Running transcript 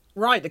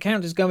Right, the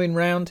count is going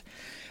round,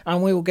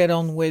 and we will get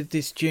on with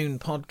this June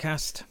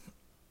podcast.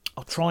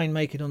 I'll try and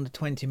make it under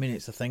 20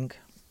 minutes, I think,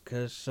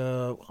 because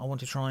I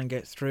want to try and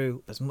get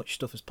through as much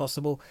stuff as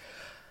possible.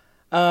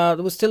 There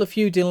was still a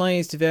few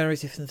delays to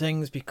various different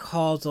things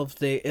because of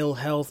the ill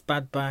health,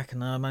 bad back,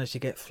 and I managed to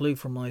get flu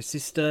from my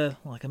sister.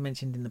 Like I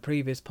mentioned in the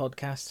previous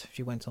podcast,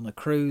 she went on a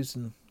cruise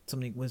and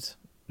something was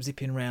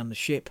zipping around the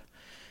ship,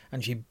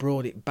 and she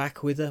brought it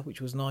back with her, which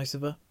was nice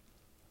of her.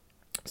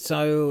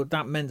 So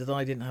that meant that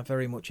I didn't have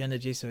very much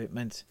energy, so it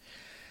meant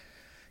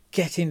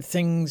getting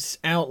things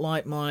out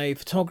like my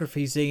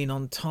photography zine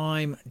on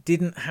time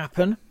didn't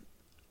happen.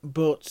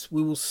 But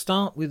we will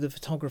start with the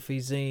photography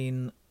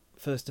zine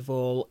first of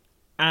all,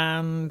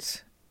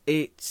 and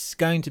it's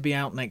going to be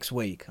out next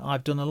week.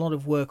 I've done a lot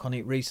of work on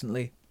it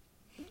recently.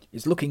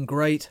 It's looking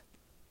great.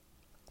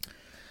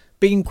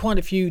 Been quite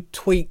a few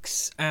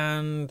tweaks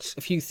and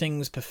a few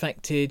things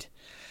perfected.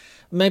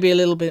 Maybe a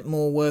little bit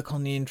more work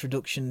on the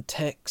introduction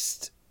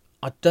text.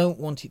 I don't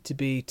want it to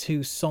be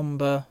too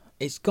sombre.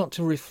 It's got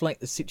to reflect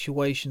the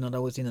situation that I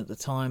was in at the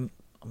time.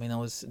 I mean, I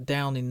was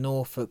down in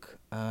Norfolk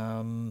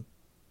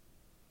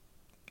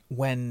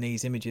when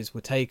these images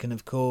were taken,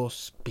 of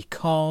course,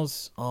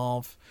 because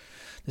of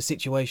the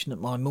situation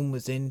that my mum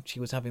was in. She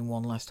was having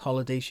one last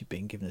holiday. She'd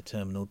been given a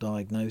terminal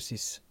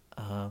diagnosis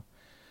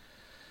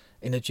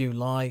in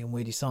July, and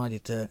we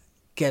decided to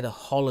get a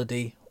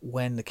holiday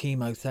when the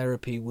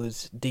chemotherapy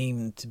was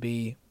deemed to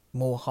be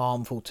more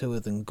harmful to her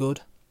than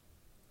good.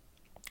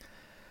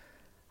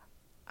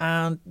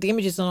 And the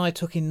images that I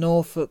took in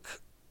Norfolk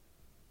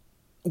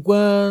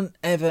weren't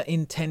ever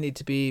intended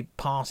to be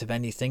part of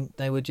anything.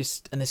 They were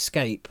just an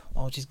escape.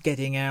 I was just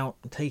getting out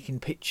and taking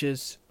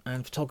pictures,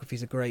 and photography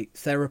is a great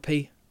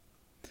therapy.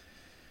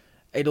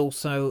 It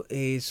also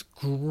is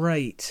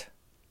great,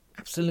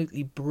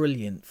 absolutely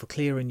brilliant for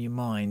clearing your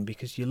mind,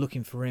 because you're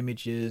looking for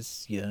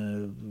images,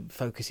 you're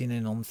focusing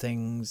in on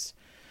things,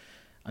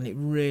 and it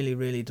really,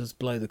 really does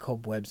blow the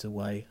cobwebs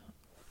away.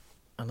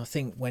 And I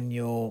think when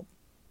you're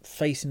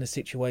facing a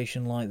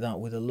situation like that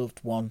with a loved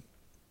one,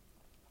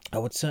 I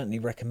would certainly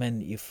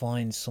recommend that you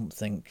find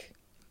something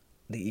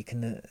that you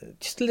can,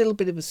 just a little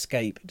bit of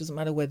escape. It doesn't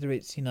matter whether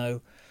it's,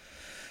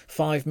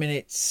 5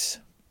 minutes,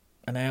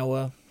 an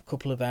hour, a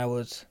couple of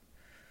hours,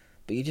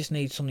 but you just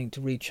need something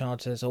to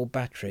recharge those old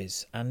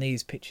batteries, and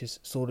these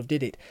pictures sort of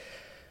did it.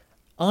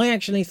 I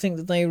actually think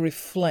that they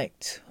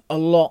reflect a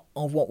lot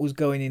of what was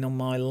going on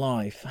my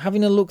life.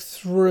 Having a look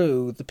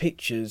through the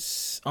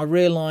pictures, I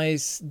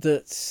realised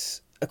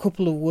that a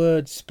couple of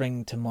words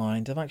spring to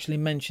mind. I've actually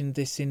mentioned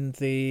this in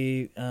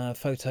the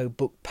photo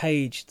book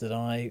page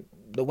that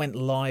went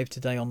live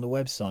today on the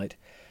website.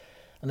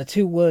 And the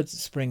two words that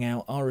spring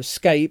out are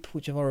escape,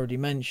 which I've already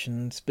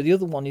mentioned, but the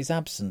other one is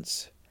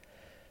absence.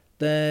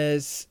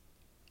 There's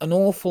an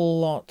awful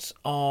lot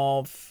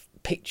of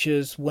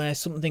pictures where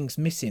something's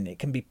missing. It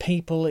can be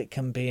people, it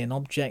can be an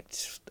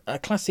object. A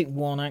classic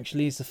one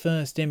actually is the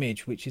first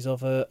image, which is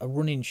of a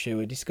running shoe,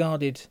 a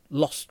discarded,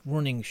 lost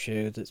running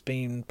shoe that's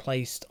been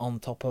placed on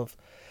top of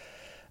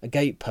a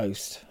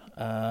gatepost,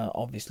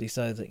 obviously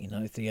so that,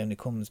 if the owner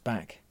comes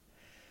back,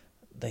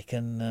 they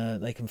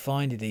can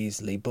find it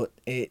easily. But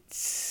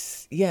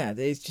it's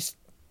just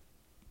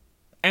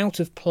out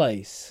of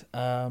place.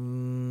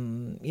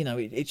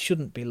 It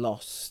shouldn't be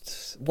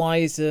lost. Why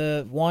is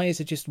there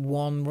just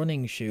one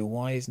running shoe?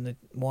 Why isn't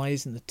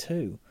there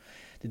two?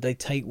 Did they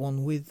take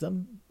one with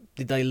them?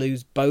 Did they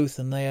lose both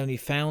and they only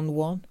found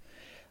one?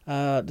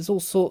 There's all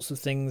sorts of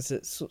things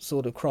that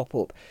sort of crop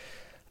up,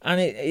 and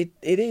it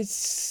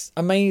is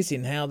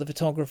amazing how the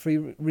photography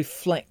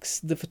reflects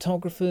the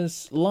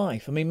photographer's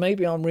life. I mean,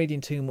 maybe I'm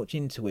reading too much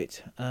into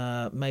it.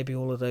 Maybe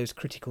all of those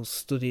critical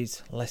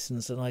studies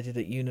lessons that I did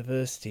at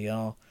university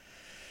are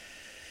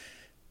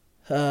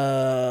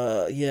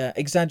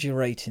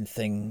exaggerating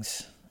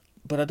things,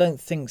 but I don't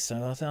think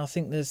so. I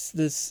think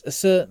there's a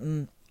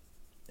certain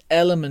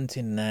element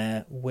in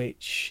there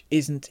which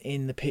isn't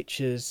in the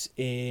pictures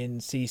in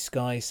Sea,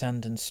 Sky,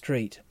 Sand and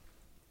Street.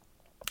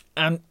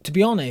 And to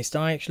be honest,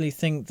 I actually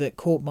think that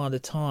Caught by the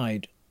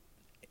Tide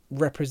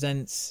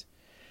represents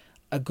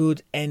a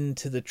good end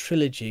to the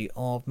trilogy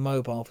of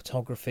mobile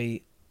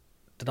photography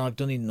that I've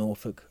done in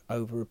Norfolk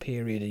over a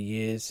period of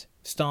years,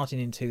 starting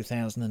in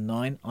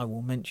 2009. I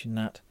will mention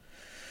that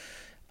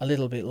a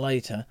little bit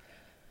later.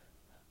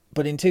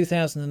 But in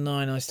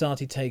 2009, I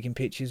started taking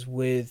pictures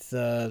with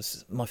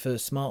my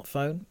first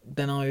smartphone.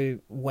 Then I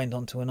went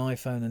onto an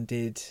iPhone and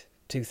did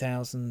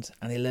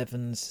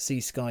 2011's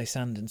Sea, Sky,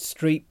 Sand and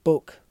Street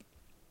book.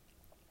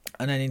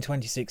 And then in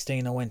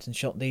 2016, I went and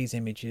shot these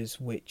images,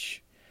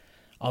 which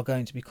are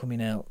going to be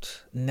coming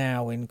out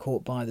now in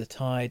Caught by the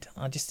Tide.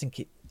 I just think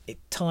it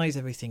ties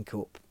everything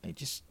up. It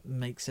just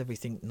makes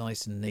everything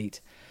nice and neat.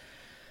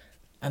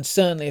 And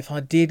certainly if I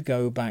did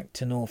go back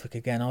to Norfolk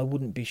again, I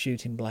wouldn't be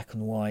shooting black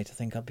and white. I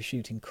think I'd be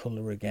shooting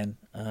colour again.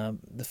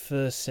 The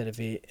first set of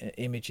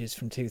images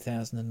from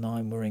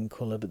 2009 were in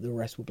colour, but the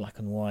rest were black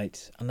and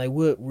white. And they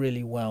work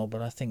really well,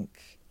 but I think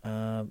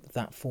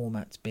that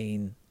format's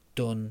been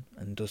done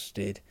and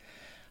dusted.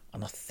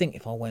 And I think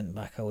if I went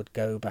back, I would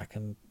go back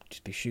and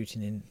just be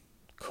shooting in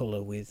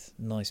colour with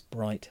nice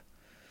bright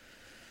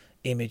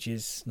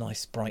images,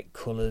 nice bright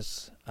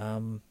colours.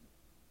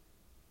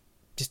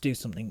 Just do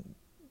something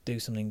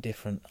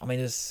different. I mean,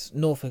 this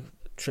Norfolk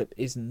trip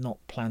is not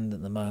planned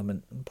at the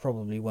moment, and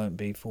probably won't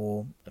be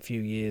for a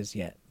few years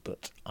yet,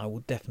 but I will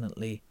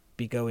definitely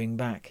be going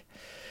back.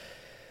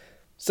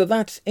 So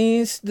that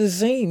is the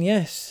zine.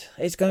 Yes,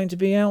 it's going to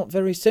be out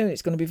very soon.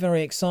 It's going to be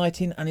very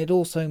exciting, and it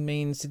also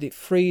means that it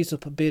frees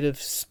up a bit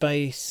of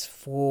space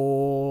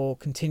for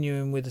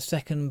continuing with the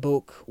second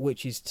book,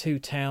 which is Two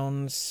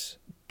Towns.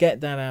 Get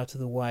that out of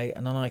the way,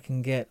 and then I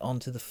can get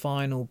onto the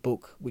final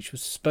book, which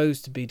was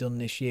supposed to be done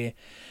this year,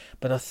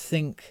 but I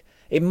think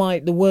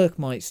the work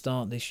might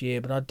start this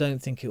year, but I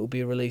don't think it will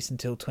be released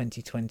until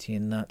 2020,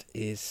 and that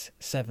is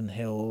Seven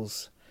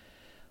Hills,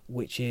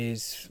 which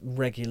is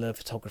regular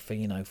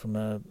photography, from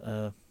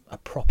a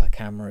proper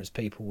camera, as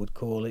people would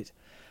call it.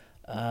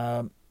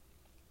 I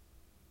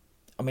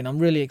mean, I'm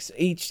really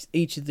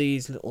each of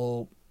these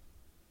little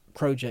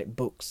project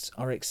books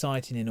are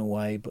exciting in a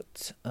way,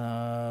 but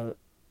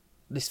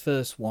this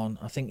first one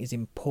I think is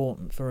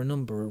important for a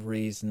number of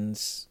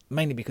reasons,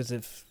 mainly because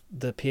of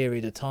the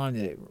period of time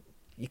that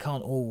you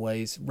can't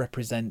always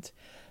represent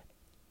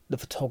the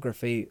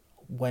photography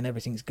when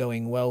everything's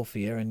going well for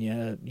you and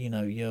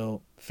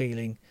you're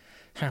feeling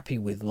happy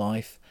with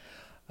life.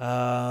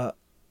 Caught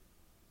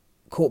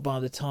by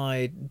the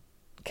Tide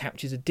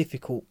captures a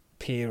difficult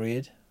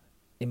period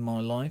in my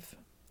life,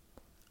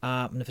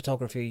 and the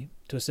photography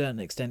to a certain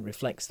extent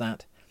reflects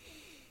that.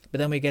 But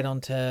then we get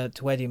on to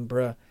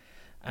Edinburgh,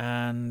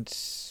 and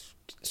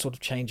sort of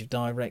change of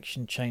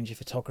direction, change of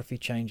photography,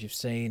 change of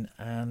scene,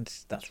 and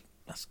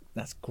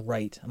that's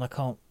great, and I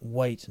can't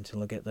wait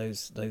until I get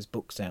those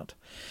books out.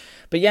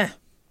 But yeah,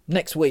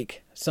 next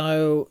week.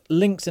 So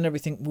links and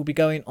everything will be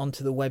going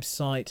onto the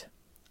website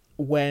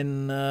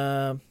when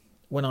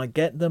I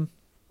get them,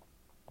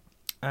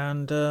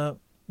 and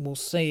we'll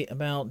see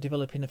about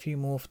developing a few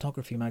more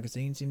photography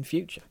magazines in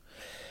future.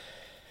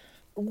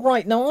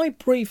 Right, now I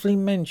briefly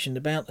mentioned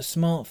about the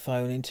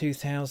smartphone in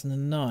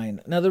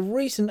 2009. Now, the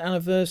recent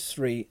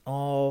anniversary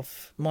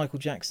of Michael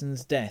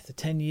Jackson's death, the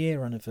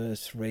 10-year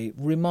anniversary,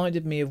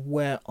 reminded me of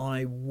where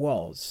I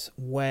was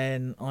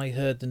when I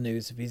heard the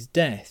news of his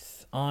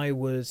death. I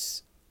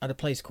was at a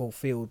place called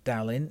Field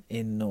Dallin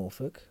in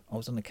Norfolk. I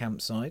was on a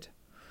campsite,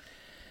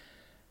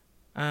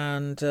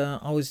 and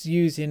I was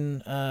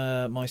using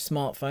my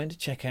smartphone to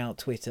check out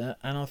Twitter,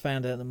 and I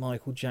found out that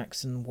Michael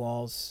Jackson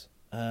was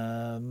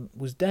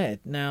dead.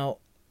 Now,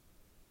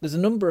 there's a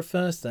number of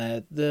firsts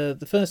there.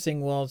 The first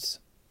thing was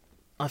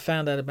I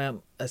found out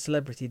about a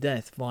celebrity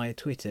death via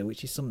Twitter,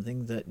 which is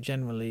something that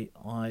generally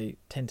I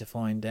tend to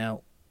find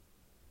out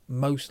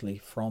mostly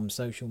from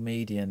social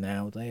media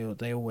now.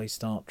 They always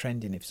start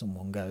trending if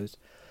someone goes.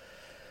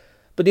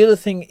 But the other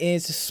thing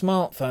is a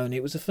smartphone.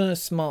 It was the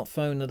first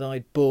smartphone that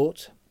I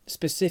bought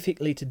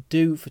specifically to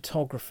do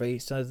photography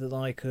so that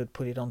I could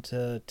put it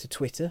onto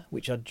Twitter,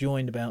 which I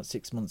joined about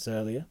 6 months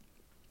earlier.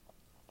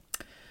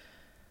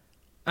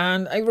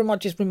 And it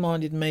just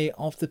reminded me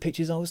of the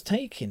pictures I was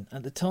taking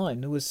at the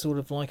time. There was sort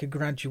of like a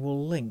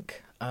gradual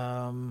link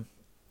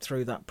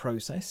through that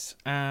process.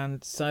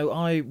 And so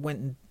I went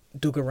and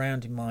dug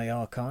around in my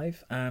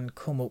archive and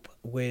come up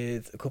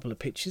with a couple of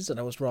pictures that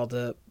I was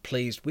rather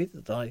pleased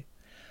with, that I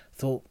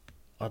thought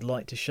I'd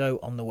like to show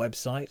on the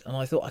website. And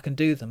I thought I can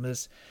do them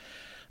as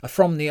a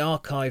from the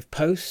archive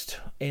post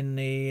in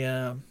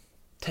the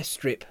test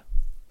strip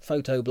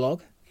photo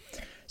blog.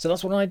 So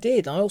that's what I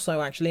did. I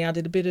also actually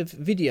added a bit of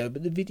video,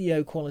 but the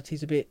video quality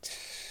is a bit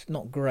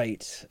not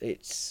great.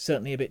 It's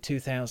certainly a bit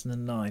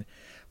 2009,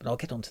 but I'll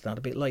get onto that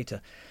a bit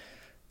later.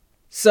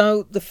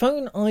 So the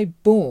phone I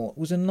bought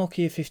was a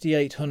Nokia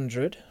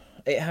 5800.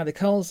 It had a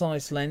Carl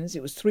Zeiss lens.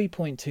 It was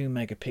 3.2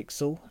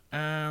 megapixel,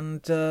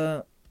 and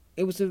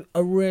it was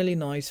a really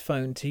nice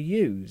phone to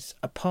use,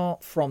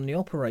 apart from the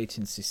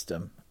operating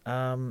system.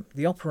 The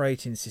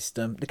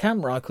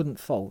camera I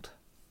couldn't fault.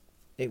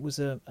 It was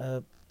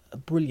a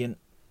brilliant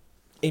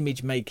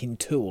image making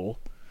tool.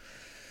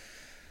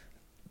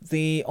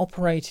 The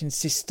operating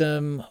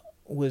system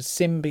was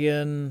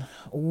Symbian,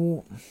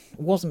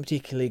 wasn't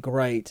particularly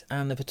great,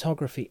 and the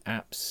photography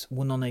apps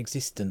were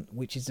non-existent,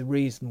 which is the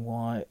reason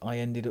why I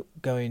ended up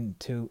going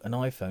to an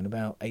iPhone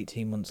about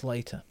 18 months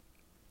later.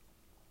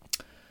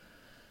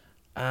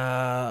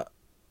 But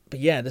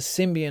yeah, the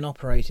Symbian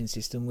operating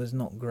system was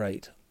not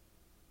great.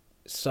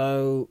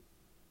 So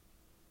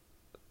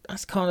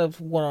that's kind of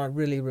what I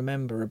really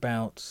remember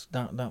about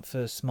that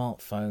first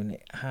smartphone.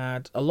 It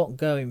had a lot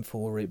going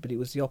for it, but it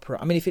was the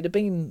I mean, if it had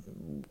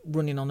been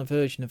running on a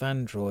version of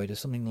Android or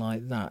something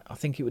like that, I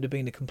think it would have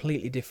been a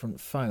completely different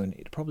phone.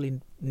 It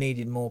probably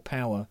needed more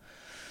power.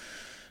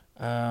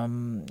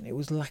 It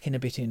was lacking a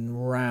bit in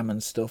RAM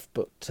and stuff,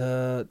 but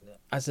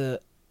as a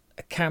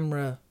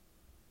camera,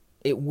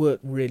 it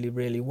worked really,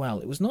 really well.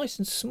 It was nice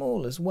and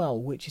small as well,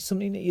 which is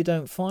something that you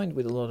don't find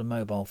with a lot of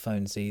mobile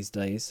phones these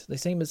days. They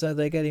seem as though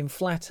they're getting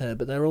flatter,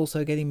 but they're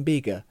also getting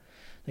bigger.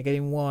 They're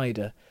getting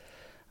wider.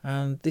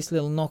 And this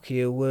little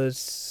Nokia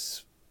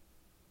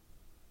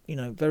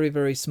very,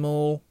 very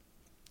small,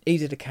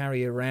 easy to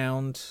carry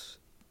around,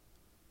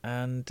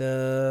 and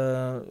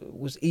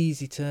was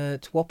easy to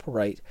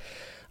operate.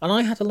 And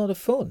I had a lot of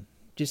fun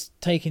just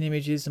taking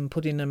images and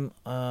putting them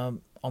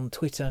on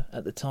Twitter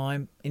at the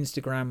time.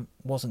 Instagram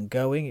wasn't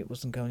going. It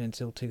wasn't going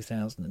until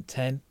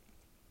 2010.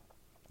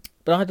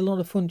 But I had a lot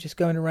of fun just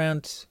going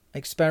around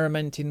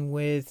experimenting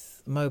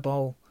with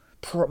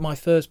my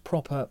first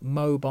proper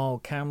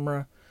mobile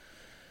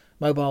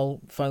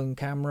phone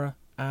camera.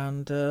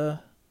 And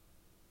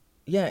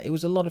it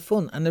was a lot of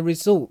fun. And the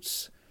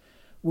results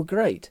were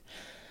great.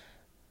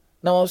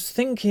 Now, I was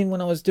thinking when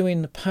I was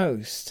doing the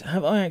post,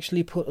 have I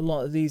actually put a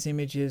lot of these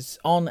images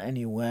on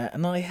anywhere?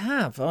 And I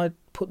have. I'd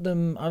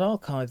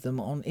archived them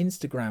on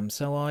Instagram.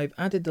 So I've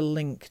added a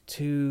link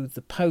to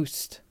the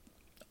post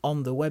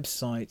on the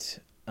website,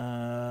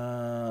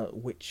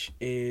 which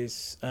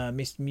is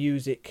Missed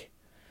Music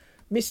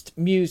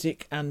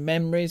and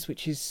Memories,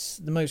 which is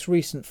the most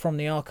recent from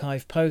the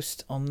archive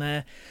post on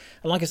there.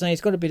 And like I say,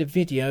 it's got a bit of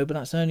video, but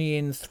that's only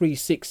in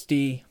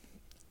 360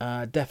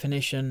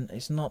 definition.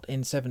 It's not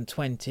in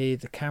 720.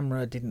 The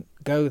camera didn't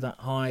go that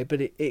high,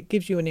 but it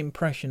gives you an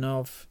impression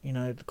of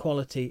the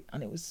quality.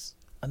 And it was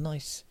a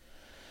nice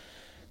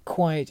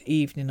quiet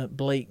evening at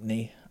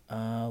Blakeney,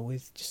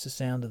 with just the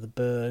sound of the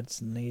birds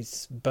and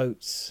these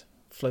boats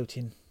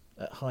floating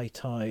at high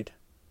tide.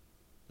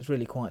 It was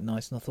really quite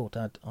nice, and I thought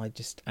I'd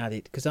just add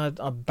it because I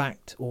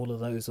backed all of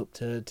those up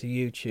to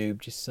YouTube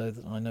just so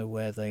that I know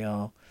where they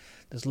are.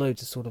 There's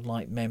loads of sort of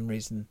like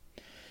memories and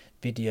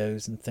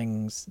videos and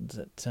things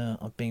that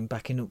I've been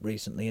backing up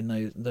recently,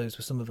 and those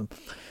were some of them.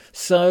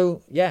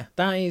 So yeah,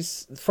 that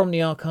is from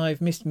the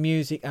archive, Missed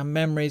Music and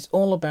Memories,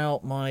 all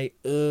about my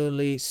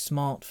early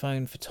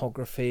smartphone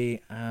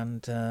photography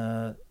and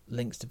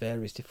links to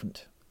various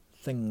different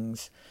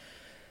things.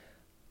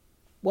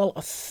 Well,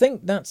 I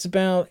think that's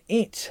about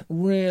it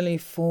really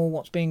for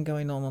what's been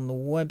going on the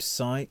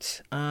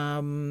website.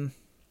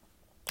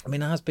 There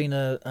has been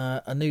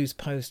a news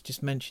post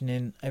just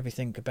mentioning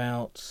everything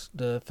about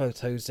the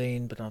photo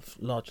zine, but I've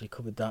largely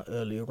covered that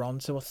earlier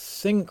on. So I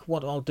think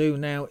what I'll do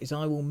now is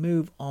I will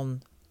move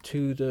on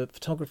to the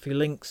photography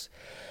links.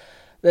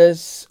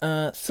 There's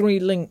 3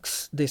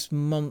 links this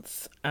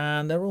month,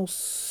 and they're all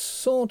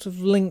sort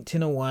of linked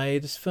in a way.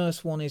 This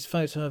first one is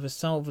photo of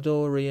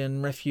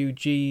Salvadorian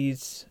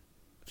refugees,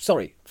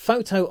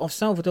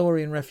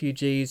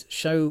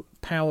 show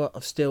power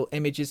of still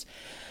images.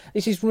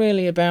 This is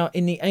really about,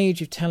 in the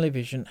age of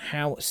television,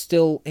 how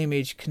still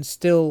image can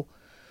still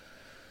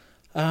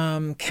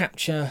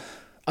capture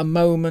a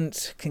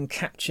moment, can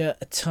capture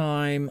a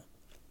time,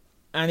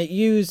 and it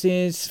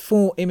uses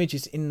 4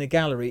 images in the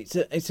gallery.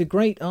 It's a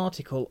great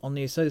article on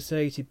the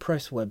Associated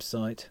Press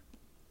website,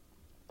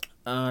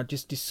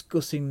 just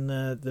discussing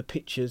the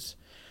pictures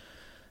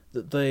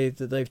that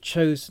they've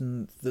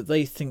chosen that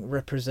they think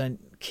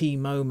represent key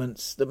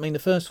moments. The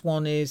first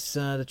one is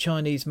the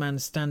Chinese man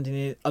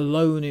standing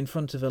alone in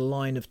front of a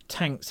line of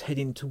tanks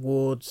heading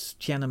towards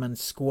Tiananmen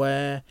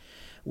Square,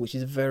 which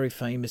is a very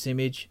famous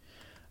image.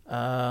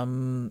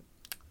 There's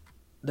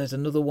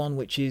another one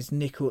which is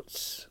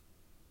Nickut's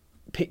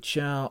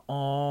picture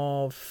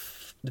of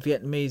the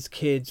Vietnamese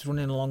kids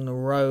running along the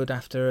road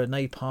after a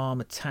napalm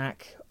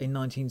attack in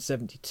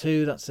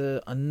 1972. That's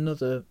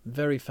another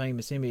very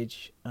famous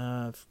image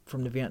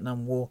from the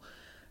Vietnam War,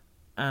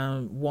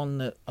 and one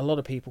that a lot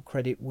of people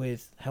credit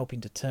with helping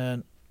to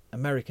turn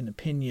American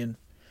opinion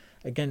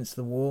against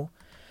the war.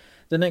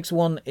 The next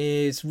one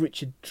is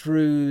Richard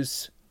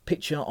Drew's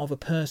picture of a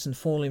person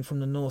falling from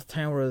the North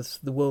Tower of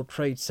the World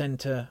Trade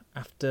Center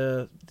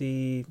after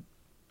the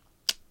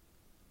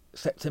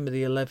September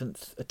the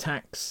 11th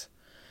attacks.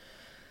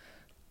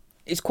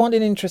 It's quite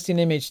an interesting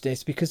image,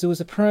 this, because there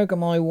was a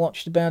program I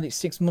watched about it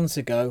 6 months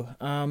ago,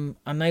 and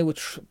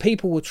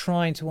people were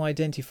trying to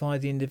identify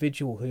the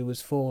individual who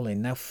was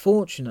falling. Now,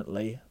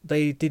 fortunately,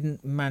 they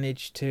didn't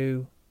manage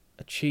to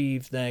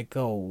achieve their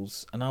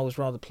goals, and I was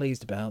rather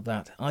pleased about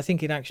that. I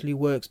think it actually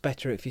works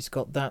better if it's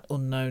got that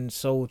unknown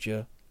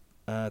soldier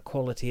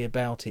quality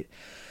about it.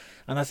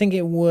 And I think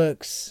it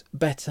works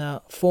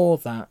better for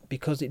that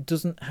because it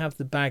doesn't have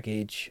the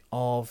baggage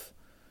of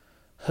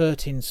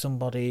hurting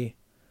somebody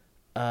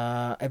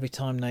every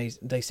time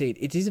they see it.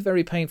 It is a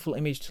very painful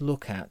image to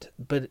look at,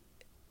 but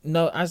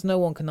no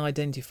one can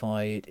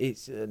identify it.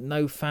 It's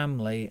no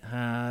family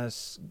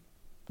has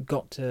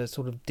got to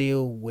sort of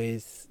deal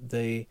with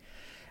the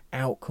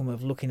outcome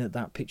of looking at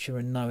that picture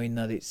and knowing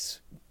that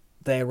it's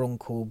their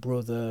uncle,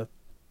 brother,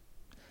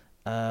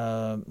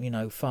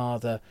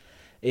 father.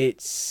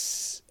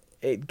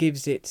 It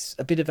gives it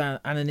a bit of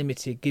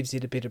anonymity, gives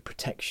it a bit of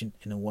protection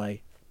in a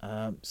way.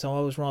 So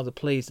I was rather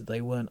pleased that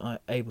they weren't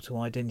able to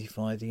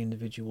identify the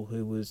individual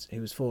who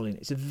was falling.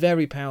 It's a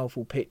very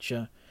powerful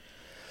picture,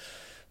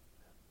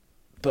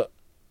 but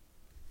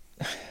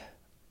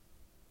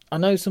I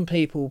know some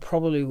people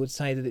probably would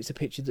say that it's a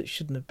picture that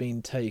shouldn't have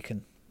been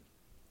taken.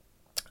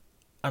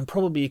 And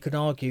probably you could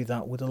argue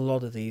that with a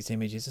lot of these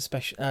images,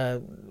 especially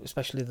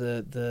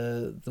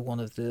the one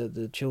of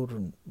the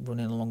children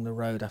running along the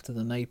road after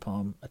the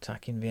napalm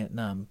attack in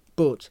Vietnam.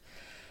 But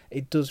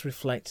it does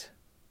reflect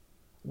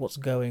what's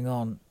going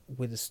on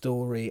with the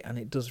story, and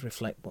it does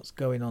reflect what's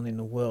going on in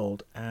the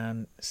world.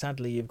 And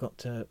sadly, you've got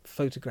to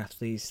photograph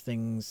these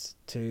things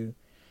to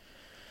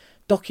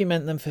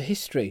document them for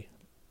history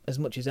as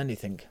much as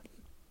anything.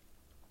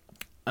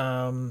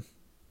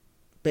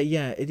 But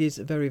yeah, it is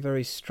a very,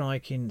 very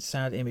striking,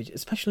 sad image,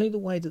 especially the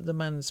way that the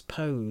man's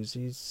pose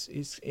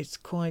it's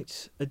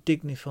quite a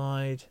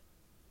dignified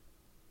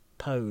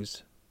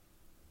pose.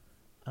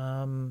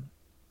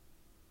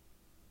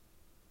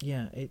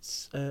 Yeah,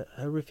 it's a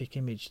horrific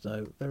image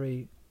though,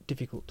 very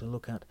difficult to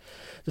look at.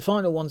 The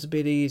final one's a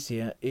bit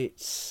easier.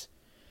 It's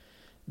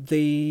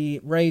the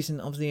raising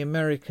of the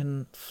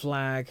American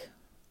flag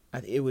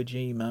at Iwo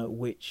Jima,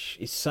 which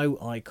is so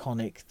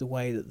iconic, the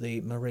way that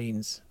the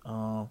Marines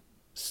are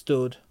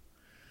stood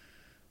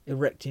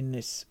erecting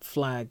this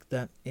flag,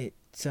 that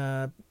it's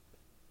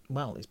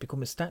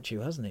become a statue,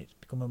 hasn't it? It's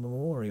become a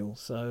memorial.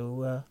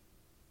 So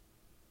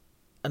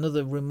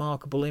another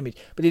remarkable image.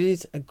 But it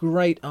is a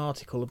great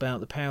article about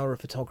the power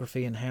of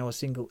photography and how a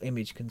single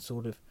image can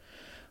sort of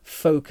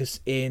focus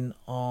in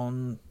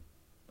on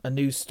a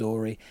news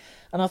story.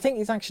 And I think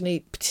it's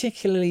actually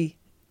particularly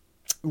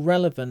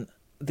relevant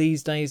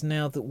these days,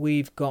 now that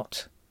we've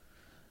got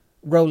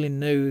rolling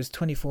news,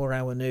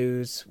 24-hour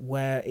news,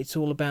 where it's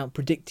all about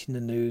predicting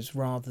the news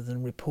rather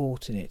than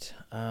reporting it.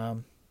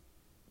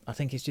 I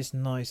think it's just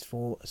nice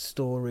for a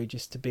story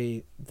just to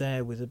be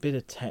there with a bit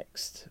of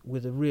text,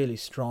 with a really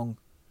strong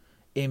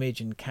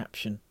image and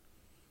caption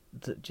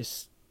that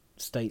just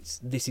states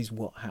this is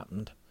what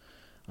happened.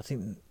 I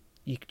think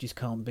you just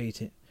can't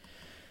beat it.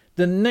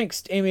 The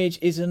next image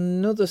is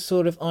another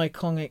sort of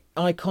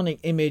iconic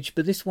image,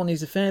 but this one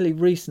is a fairly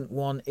recent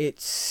one.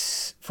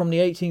 It's from the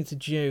 18th of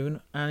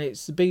June, and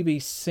it's the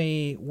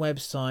BBC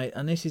website,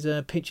 and this is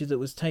a picture that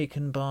was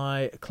taken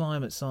by a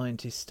climate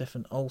scientist,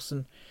 Stefan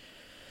Olsen.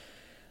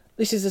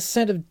 This is a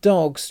set of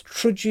dogs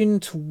trudging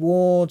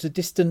towards a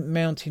distant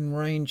mountain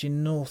range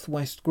in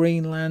northwest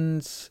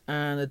Greenland,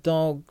 and the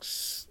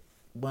dogs,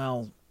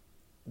 well,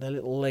 their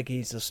little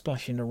leggies are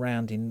splashing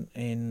around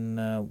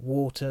in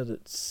water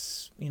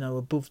that's,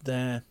 above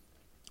their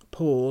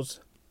paws,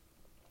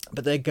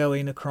 but they're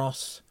going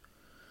across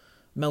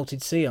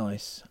melted sea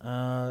ice.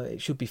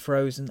 It should be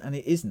frozen, and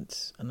it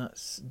isn't, and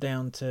that's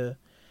down to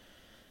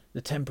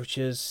the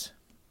temperatures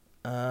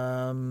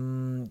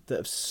that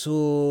have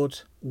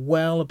soared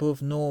well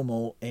above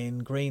normal in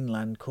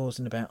Greenland,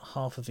 causing about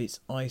half of its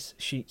ice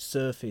sheet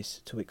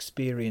surface to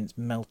experience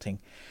melting.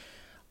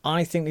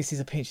 I think this is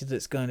a picture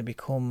that's going to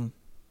become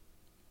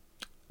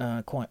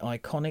quite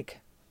iconic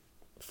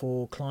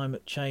for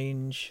climate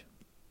change.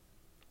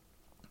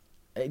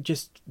 It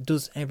just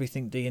does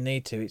everything that you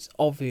need to. It's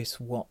obvious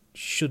what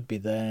should be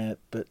there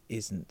but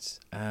isn't,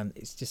 and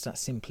it's just that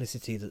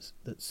simplicity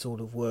that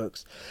sort of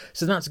works.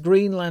 So that's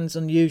Greenland's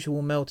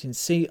unusual melting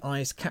sea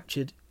ice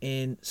captured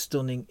in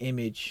stunning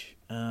image,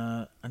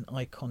 an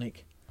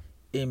iconic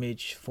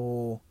image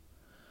for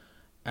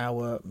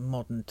our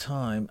modern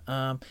time.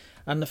 And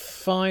the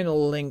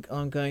final link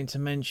I'm going to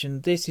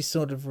mention, this is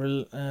sort of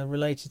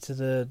related to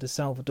the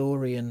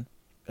Salvadorian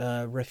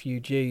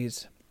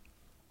refugees.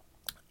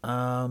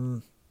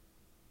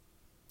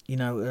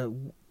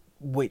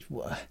 Which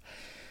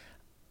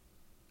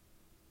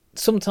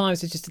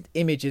sometimes it's just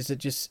images that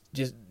just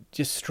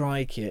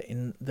strike you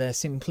in their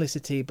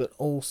simplicity, but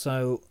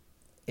also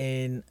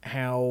in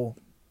how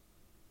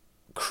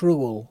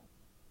cruel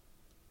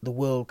the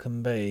world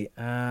can be.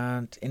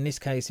 And in this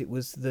case, it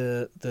was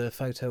the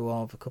photo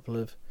of a couple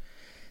of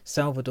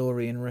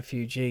Salvadorian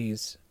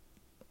refugees.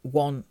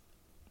 One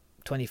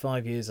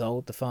 25 years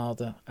old, the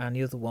father, and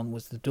the other one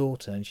was the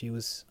daughter, and she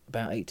was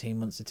about 18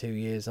 months to 2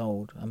 years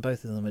old, and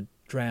both of them had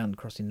drowned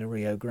crossing the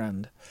Rio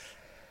Grande,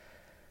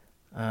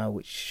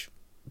 which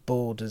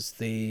borders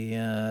the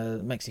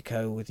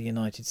Mexico with the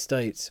United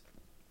States.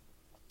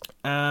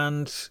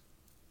 And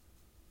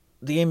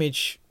the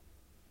image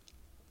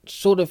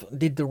sort of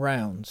did the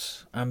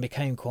rounds and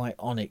became quite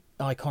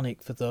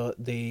iconic for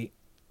the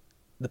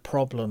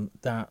problem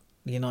that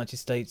the United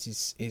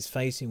States is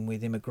facing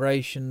with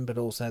immigration, but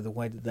also the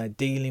way that they're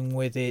dealing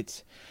with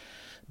it,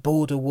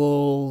 border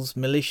walls,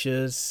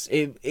 militias.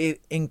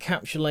 It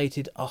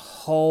encapsulated a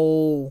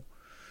whole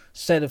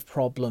set of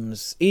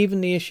problems,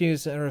 even the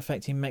issues that are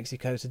affecting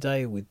Mexico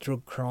today with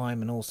drug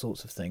crime and all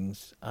sorts of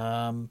things.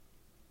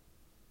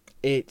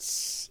 It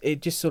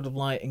just sort of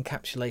like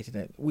encapsulated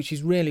it, which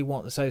is really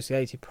what the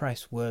Associated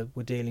Press were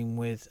dealing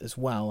with as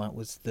well. That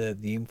was the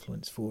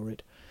influence for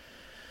it.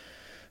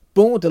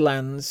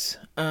 Borderlands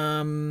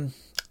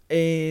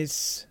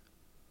is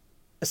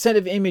a set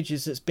of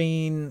images that's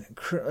been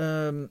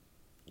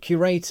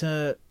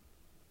curator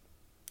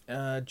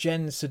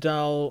Jen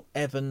Sedal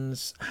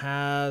Evans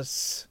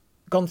has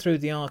gone through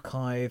the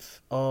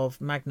archive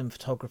of Magnum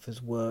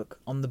photographers' work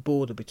on the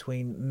border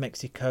between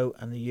Mexico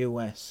and the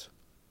US,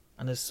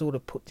 and has sort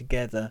of put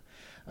together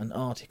an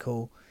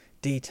article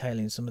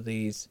detailing some of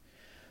these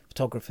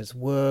photographers'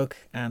 work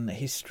and the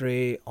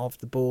history of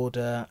the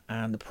border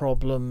and the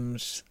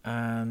problems,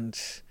 and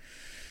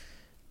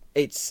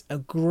It's a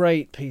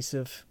great piece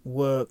of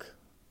work,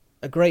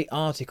 a great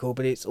article,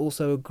 but it's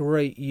also a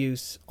great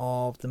use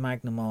of the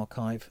Magnum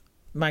archive.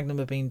 Magnum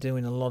have been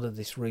doing a lot of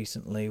this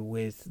recently.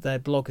 With their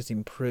blog has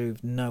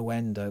improved no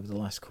end over the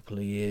last couple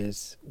of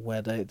years,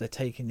 where they're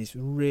taking this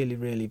really,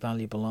 really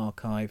valuable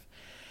archive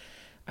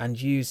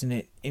and using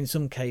it in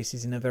some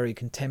cases in a very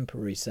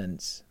contemporary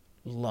sense,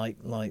 like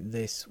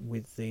this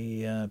with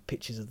the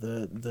pictures of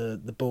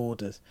the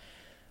borders.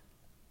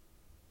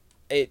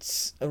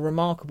 It's a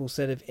remarkable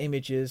set of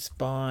images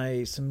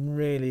by some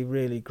really,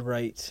 really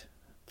great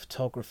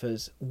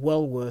photographers,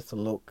 well worth a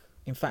look.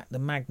 In fact, the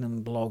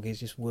Magnum blog is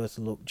just worth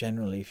a look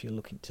generally if you're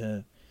looking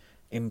to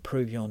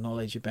improve your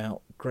knowledge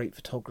about great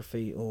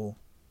photography or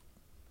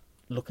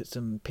look at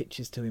some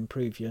pictures to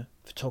improve your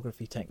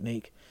photography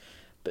technique.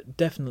 But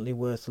definitely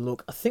worth a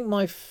look. I think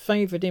my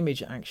favourite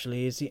image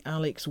actually is the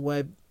Alex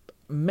Webb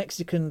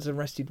Mexicans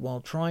arrested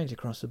while trying to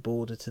cross the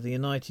border to the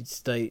United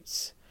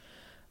States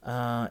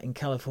in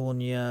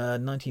California,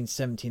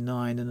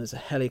 1979, and there's a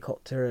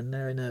helicopter and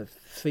they're in a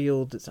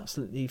field that's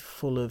absolutely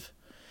full of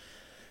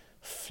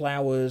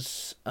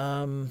flowers.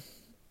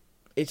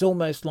 It's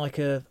almost like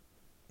a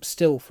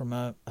still from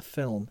a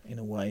film in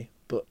a way,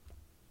 but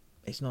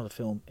it's not a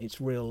film, it's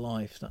real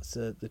life. That's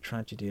the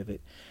tragedy of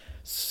it.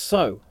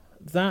 So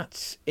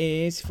that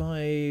is, if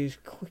I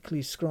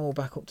quickly scroll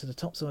back up to the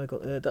top, so I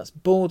got that's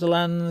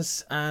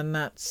Borderlands, and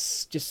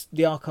that's just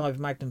the archive of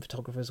Magnum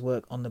photographers'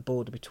 work on the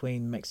border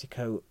between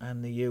Mexico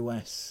and the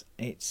US.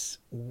 It's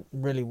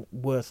really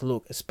worth a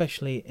look,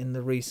 especially in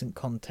the recent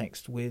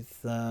context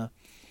with the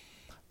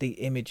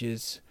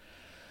images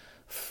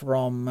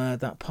from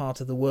that part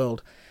of the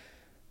world.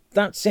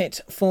 That's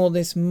it for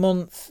this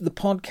month. The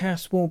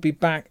podcast will be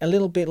back a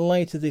little bit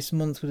later this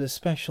month with a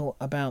special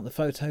about the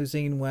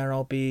photozine, where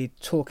I'll be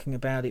talking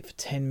about it for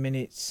 10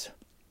 minutes,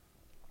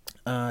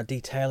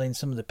 detailing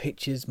some of the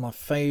pictures, my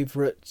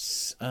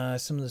favourites,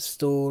 some of the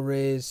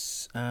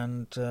stories,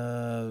 and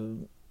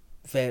some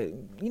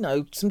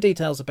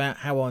details about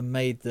how I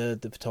made the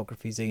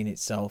photography zine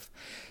itself,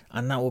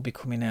 and that will be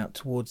coming out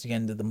towards the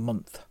end of the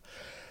month.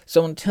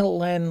 So until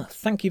then,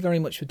 thank you very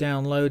much for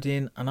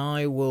downloading, and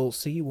I will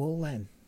see you all then.